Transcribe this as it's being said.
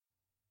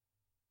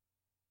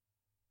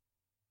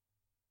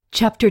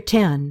Chapter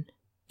 10.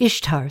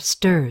 Ištar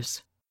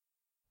Stirs.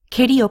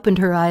 Katie opened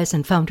her eyes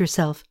and found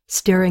herself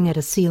staring at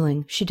a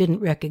ceiling she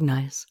didn't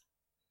recognize.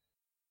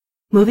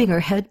 Moving her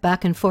head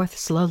back and forth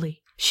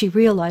slowly, she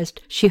realized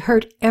she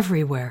hurt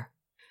everywhere,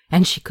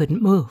 and she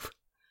couldn't move.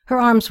 Her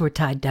arms were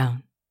tied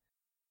down.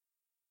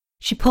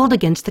 She pulled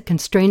against the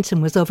constraints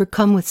and was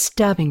overcome with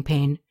stabbing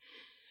pain.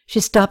 She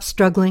stopped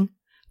struggling,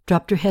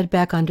 dropped her head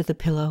back onto the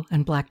pillow,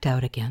 and blacked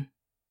out again.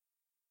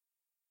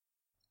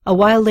 A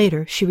while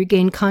later, she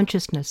regained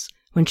consciousness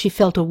when she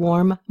felt a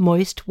warm,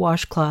 moist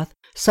washcloth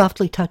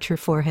softly touch her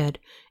forehead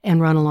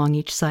and run along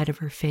each side of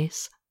her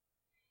face.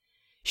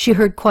 She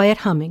heard quiet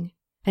humming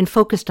and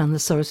focused on the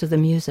source of the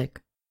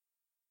music.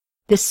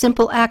 This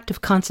simple act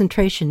of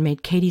concentration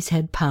made Katie's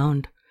head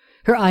pound.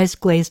 Her eyes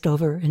glazed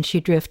over and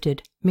she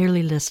drifted,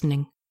 merely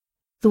listening.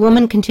 The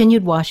woman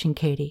continued washing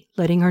Katie,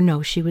 letting her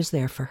know she was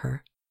there for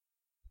her.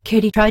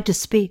 Katie tried to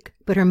speak,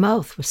 but her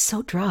mouth was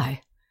so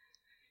dry.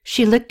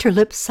 She licked her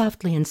lips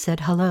softly and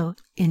said hello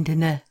in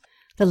Diné,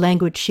 the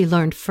language she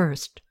learned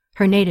first,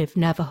 her native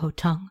Navajo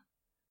tongue.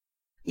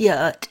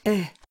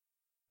 Yá'át'ééh.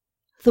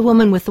 The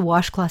woman with the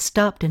washcloth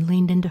stopped and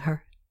leaned into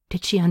her.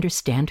 Did she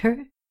understand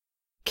her?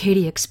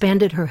 Katie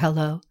expanded her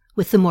hello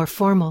with the more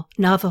formal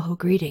Navajo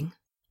greeting.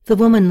 The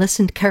woman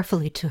listened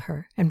carefully to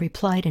her and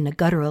replied in a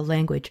guttural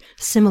language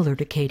similar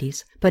to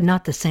Katie's, but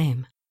not the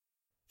same.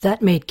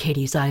 That made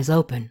Katie's eyes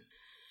open.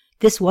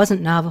 This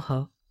wasn't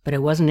Navajo, but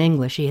it wasn't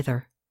English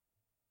either.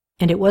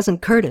 And it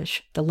wasn't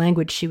Kurdish, the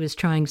language she was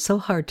trying so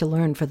hard to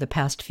learn for the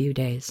past few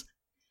days.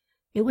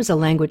 It was a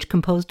language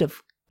composed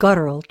of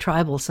guttural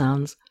tribal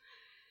sounds.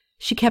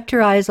 She kept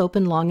her eyes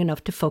open long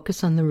enough to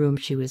focus on the room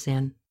she was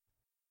in.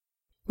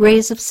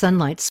 Rays of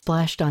sunlight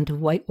splashed onto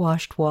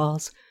whitewashed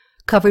walls,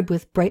 covered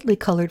with brightly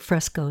colored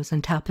frescoes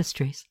and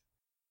tapestries.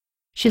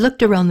 She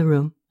looked around the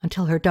room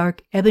until her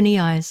dark ebony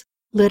eyes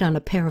lit on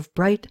a pair of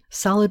bright,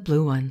 solid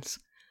blue ones.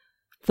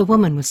 The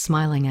woman was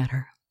smiling at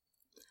her.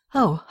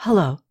 "Oh,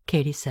 hello,"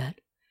 Katie said.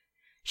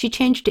 She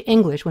changed to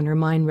English when her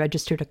mind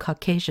registered a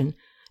Caucasian,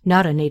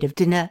 not a native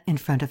Diné, in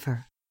front of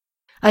her.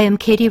 "I am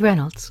Katie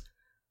Reynolds.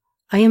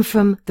 I am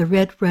from the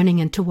Red Running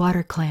into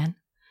Water clan.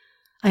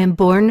 I am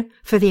born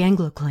for the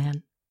Anglo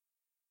clan.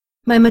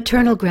 My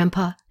maternal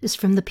grandpa is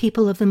from the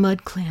people of the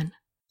Mud clan.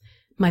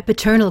 My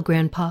paternal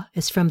grandpa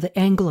is from the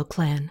Anglo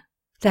clan.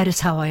 That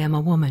is how I am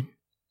a woman."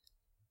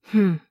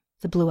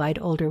 The blue-eyed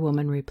older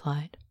woman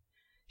replied.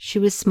 She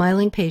was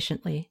smiling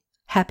patiently,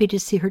 happy to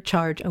see her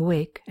charge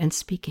awake and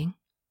speaking.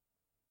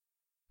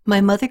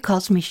 "My mother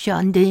calls me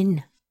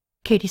Shundeen."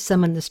 Katie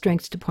summoned the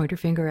strength to point her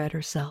finger at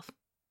herself.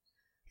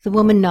 The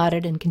woman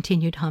nodded and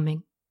continued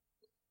humming.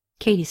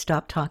 Katie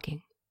stopped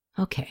talking.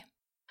 Okay,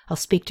 I'll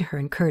speak to her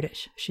in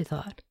Kurdish, she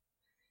thought.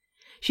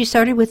 She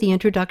started with the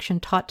introduction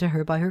taught to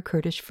her by her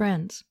Kurdish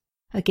friends.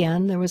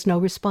 Again, there was no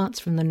response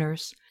from the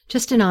nurse,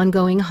 just an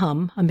ongoing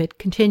hum amid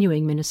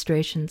continuing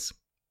ministrations.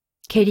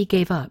 Katie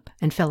gave up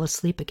and fell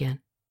asleep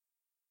again.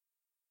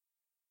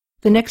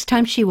 The next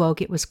time she woke,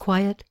 it was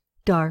quiet,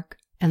 dark,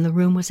 and the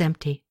room was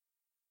empty.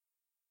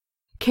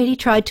 Katie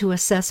tried to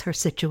assess her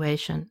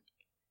situation.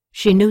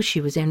 She knew she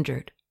was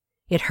injured.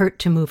 It hurt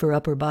to move her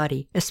upper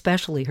body,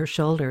 especially her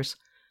shoulders.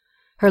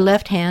 Her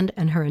left hand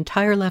and her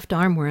entire left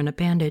arm were in a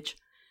bandage.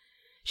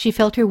 She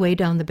felt her way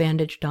down the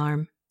bandaged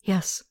arm.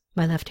 Yes,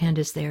 my left hand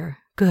is there.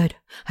 Good.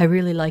 I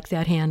really like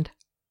that hand.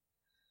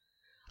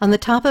 On the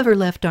top of her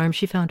left arm,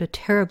 she found a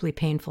terribly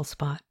painful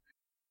spot.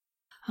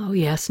 Oh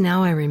yes,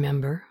 now I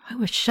remember. I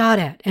was shot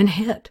at and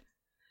hit.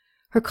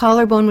 Her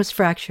collarbone was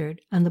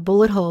fractured, and the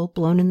bullet hole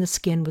blown in the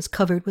skin was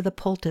covered with a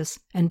poultice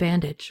and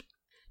bandage.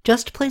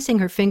 Just placing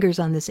her fingers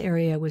on this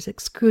area was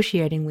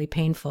excruciatingly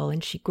painful,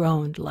 and she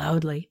groaned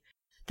loudly.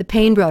 The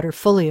pain brought her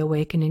fully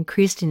awake and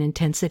increased in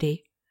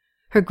intensity.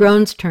 Her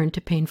groans turned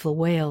to painful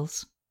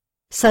wails.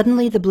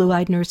 Suddenly the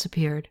blue-eyed nurse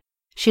appeared.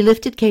 She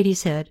lifted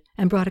Katie's head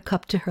and brought a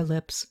cup to her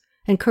lips,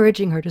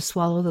 encouraging her to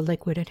swallow the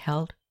liquid it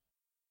held.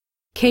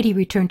 Katie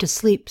returned to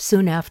sleep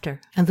soon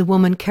after, and the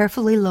woman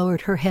carefully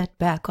lowered her head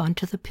back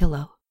onto the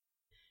pillow.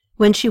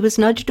 When she was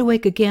nudged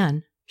awake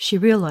again, she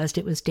realized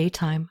it was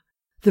daytime.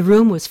 The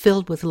room was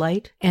filled with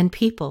light and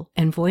people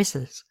and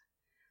voices.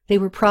 They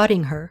were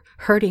prodding her,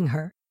 hurting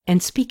her,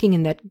 and speaking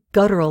in that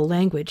guttural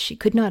language she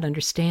could not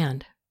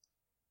understand.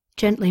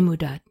 "Gently,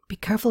 Mudad. Be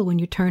careful when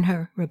you turn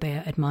her,"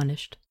 Rabea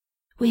admonished.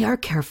 "We are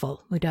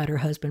careful," Mudad, her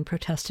husband,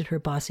 protested her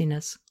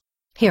bossiness.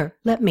 "Here,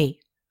 let me."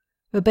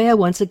 Rabea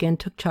once again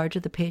took charge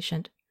of the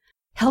patient.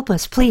 "Help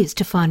us, please,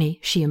 Tifani,"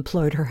 she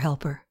implored her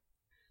helper.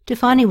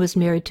 Tifani was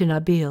married to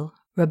Nabil,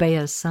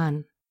 Rabea's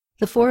son.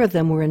 The four of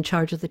them were in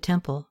charge of the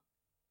temple.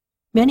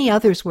 Many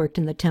others worked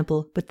in the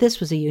temple, but this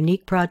was a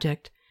unique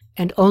project,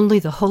 and only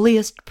the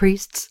holiest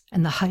priests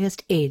and the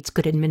highest aides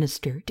could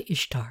administer to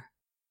Ishtar.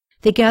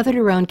 They gathered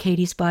around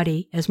Katie's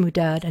body as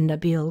Mudad and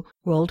Nabil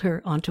rolled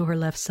her onto her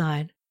left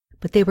side,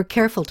 but they were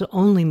careful to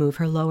only move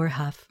her lower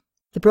half.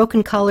 The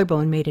broken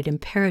collarbone made it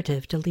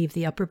imperative to leave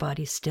the upper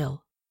body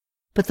still.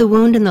 But the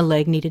wound in the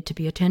leg needed to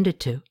be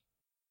attended to.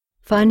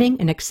 Finding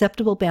an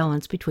acceptable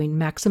balance between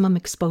maximum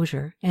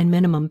exposure and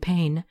minimum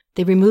pain,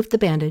 they removed the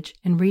bandage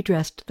and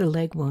redressed the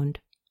leg wound.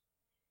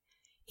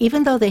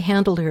 Even though they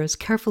handled her as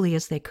carefully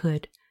as they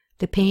could,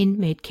 the pain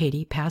made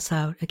Katie pass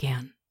out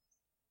again.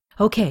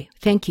 "Okay,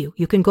 thank you.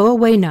 You can go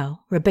away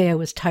now." Rabea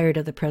was tired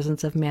of the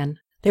presence of men.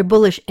 Their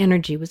bullish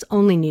energy was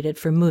only needed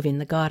for moving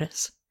the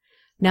goddess.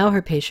 Now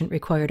her patient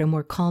required a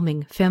more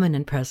calming,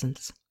 feminine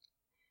presence.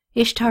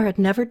 Ishtar had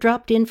never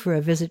dropped in for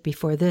a visit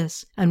before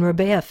this, and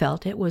Rabea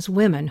felt it was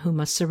women who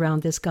must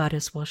surround this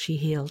goddess while she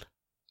healed.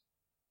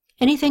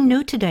 "Anything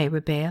new today,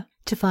 Rabea?"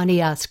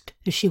 Tiffany asked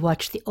as she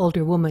watched the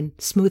older woman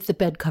smooth the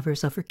bed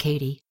covers over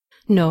Katie.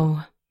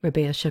 "No,"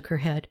 Rabea shook her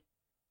head.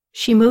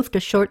 She moved a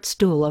short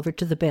stool over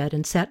to the bed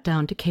and sat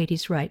down to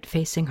Katie's right,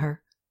 facing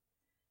her.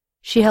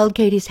 She held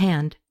Katie's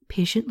hand,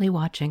 patiently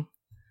watching.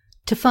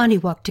 Tiffany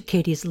walked to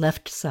Katie's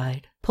left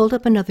side, pulled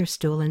up another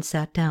stool and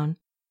sat down.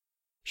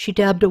 She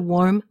dabbed a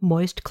warm,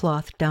 moist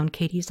cloth down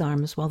Katie's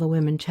arms while the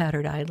women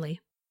chattered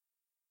idly.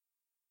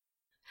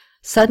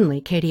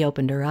 Suddenly, Katie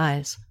opened her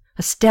eyes.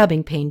 A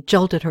stabbing pain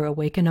jolted her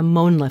awake and a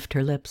moan left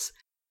her lips.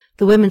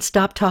 The women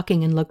stopped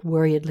talking and looked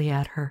worriedly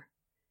at her.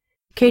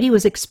 Katie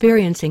was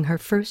experiencing her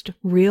first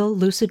real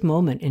lucid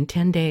moment in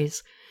 10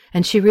 days,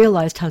 and she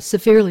realized how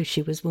severely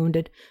she was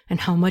wounded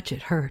and how much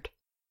it hurt.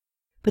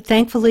 But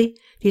thankfully,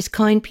 these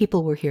kind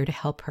people were here to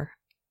help her.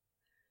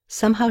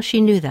 Somehow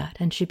she knew that,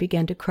 and she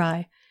began to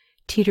cry,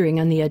 teetering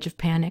on the edge of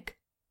panic.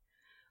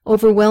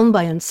 Overwhelmed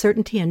by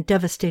uncertainty and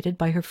devastated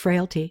by her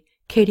frailty,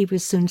 Katie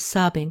was soon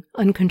sobbing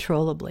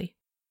uncontrollably.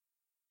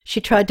 She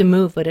tried to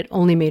move, but it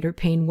only made her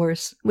pain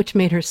worse, which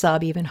made her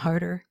sob even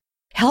harder.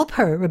 "Help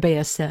her,"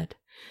 Rabea said.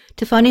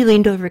 Tiffany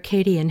leaned over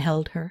Katie and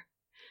held her.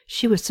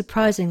 She was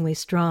surprisingly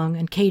strong,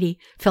 and Katie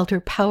felt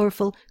her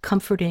powerful,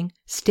 comforting,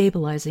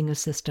 stabilizing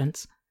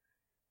assistance.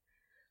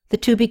 The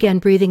two began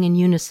breathing in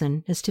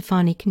unison as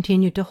Tiffany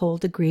continued to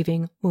hold the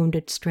grieving,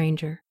 wounded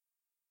stranger.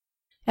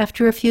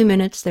 After a few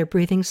minutes, their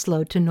breathing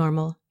slowed to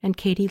normal, and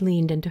Katie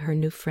leaned into her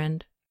new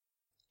friend.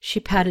 She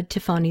patted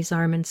Tiffany's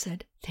arm and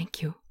said,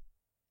 "Thank you."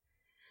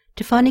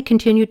 Tiffany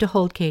continued to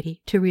hold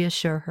Katie to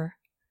reassure her.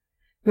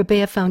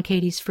 Rabea found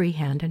Katie's free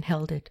hand and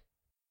held it.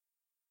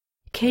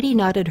 Katie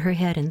nodded her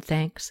head in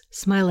thanks,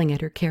 smiling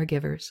at her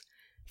caregivers,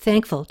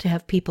 thankful to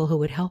have people who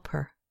would help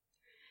her.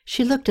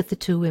 She looked at the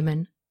two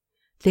women.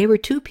 They were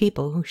two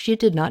people who she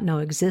did not know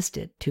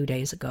existed 2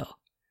 days ago,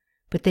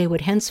 but they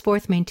would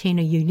henceforth maintain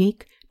a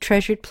unique,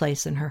 treasured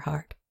place in her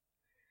heart.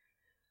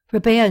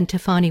 Rabea and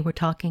Tiffany were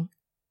talking.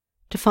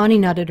 Tiffany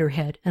nodded her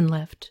head and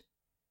left.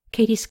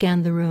 Katie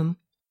scanned the room.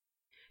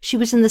 She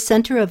was in the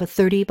center of a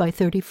 30 by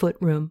 30-foot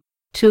room.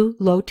 2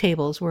 low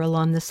tables were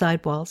along the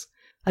side walls,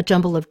 a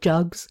jumble of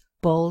jugs,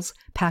 bowls,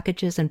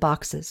 packages, and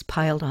boxes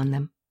piled on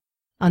them.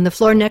 On the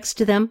floor next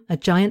to them, a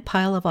giant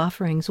pile of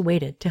offerings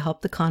waited to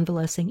help the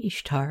convalescing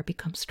Ishtar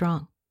become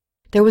strong.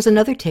 There was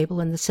another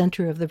table in the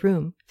center of the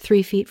room,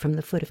 3 feet from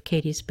the foot of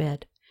Katie's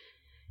bed.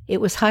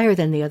 It was higher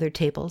than the other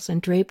tables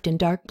and draped in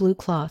dark blue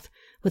cloth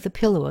with a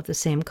pillow of the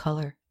same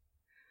color.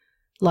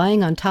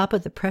 Lying on top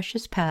of the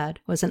precious pad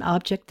was an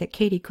object that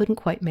Katie couldn't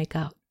quite make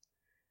out.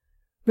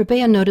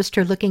 Rabea noticed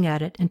her looking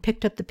at it and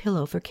picked up the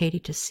pillow for Katie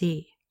to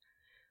see.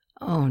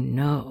 "Oh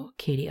no,"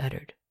 Katie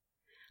uttered.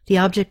 The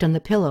object on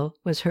the pillow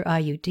was her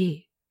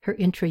IUD, her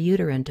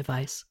intrauterine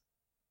device.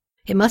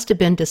 It must have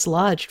been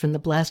dislodged from the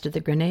blast of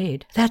the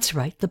grenade. That's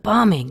right, the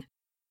bombing.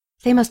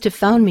 They must have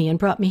found me and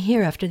brought me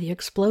here after the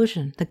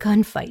explosion, the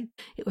gunfight.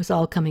 It was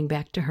all coming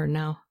back to her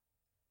now.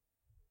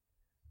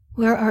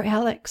 "Where are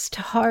Alex,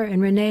 Tahar,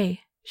 and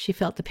Renee?" She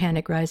felt the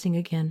panic rising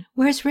again.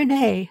 "Where's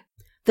Renee?"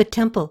 "The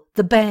temple,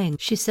 the bang,"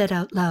 she said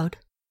out loud.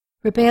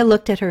 Rabea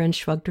looked at her and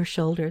shrugged her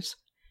shoulders.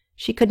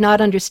 She could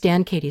not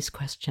understand Katie's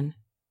question.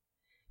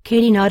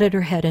 Katie nodded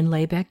her head and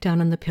lay back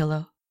down on the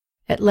pillow.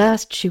 At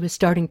last she was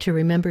starting to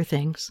remember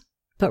things,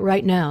 but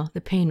right now the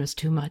pain was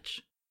too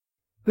much.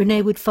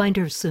 Renee would find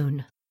her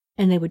soon,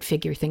 and they would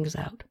figure things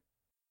out.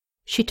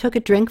 She took a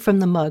drink from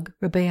the mug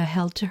Rabea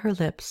held to her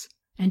lips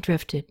and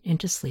drifted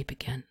into sleep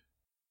again.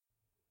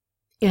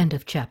 End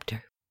of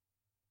chapter.